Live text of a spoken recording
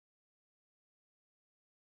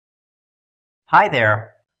Hi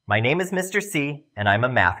there, my name is Mr. C, and I'm a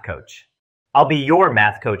math coach. I'll be your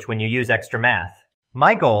math coach when you use XtraMath.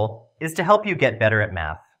 My goal is to help you get better at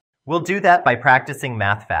math. We'll do that by practicing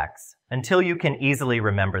math facts until you can easily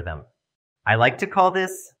remember them. I like to call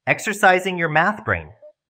this exercising your math brain.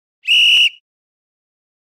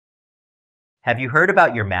 Have you heard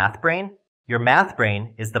about your math brain? Your math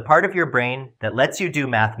brain is the part of your brain that lets you do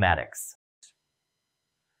mathematics.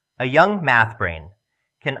 A young math brain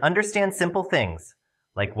can understand simple things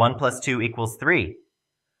like 1 plus 2 equals 3.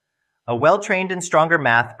 A well-trained and stronger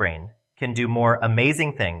math brain can do more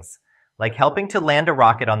amazing things like helping to land a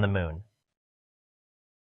rocket on the moon.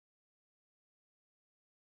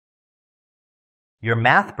 Your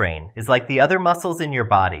math brain is like the other muscles in your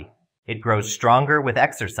body. It grows stronger with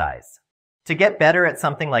exercise. To get better at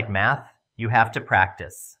something like math, you have to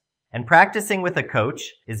practice. And practicing with a coach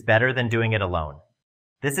is better than doing it alone.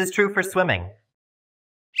 This is true for swimming,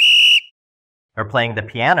 or playing the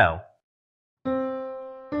piano.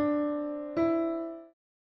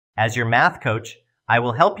 As your math coach, I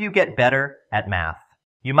will help you get better at math.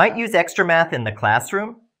 You might use XtraMath in the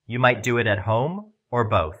classroom, you might do it at home, or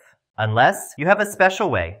both, unless you have a special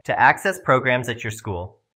way to access programs at your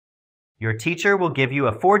school. Your teacher will give you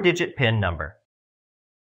a 4-digit PIN number.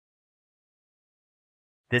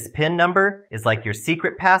 This PIN number is like your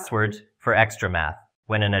secret password for XtraMath.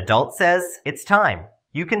 When an adult says, "It's time,"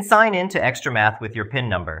 you can sign in to XtraMath with your PIN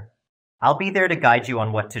number. I'll be there to guide you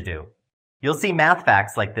on what to do. You'll see math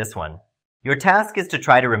facts like this one. Your task is to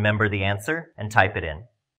try to remember the answer and type it in.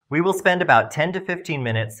 We will spend about 10 to 15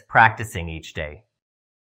 minutes practicing each day.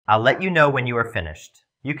 I'll let you know when you are finished.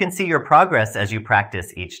 You can see your progress as you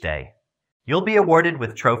practice each day. You'll be awarded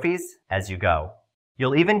with trophies as you go.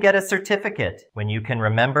 You'll even get a certificate when you can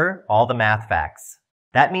remember all the math facts.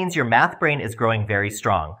 That means your math brain is growing very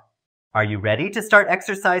strong. Are you ready to start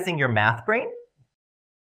exercising your math brain?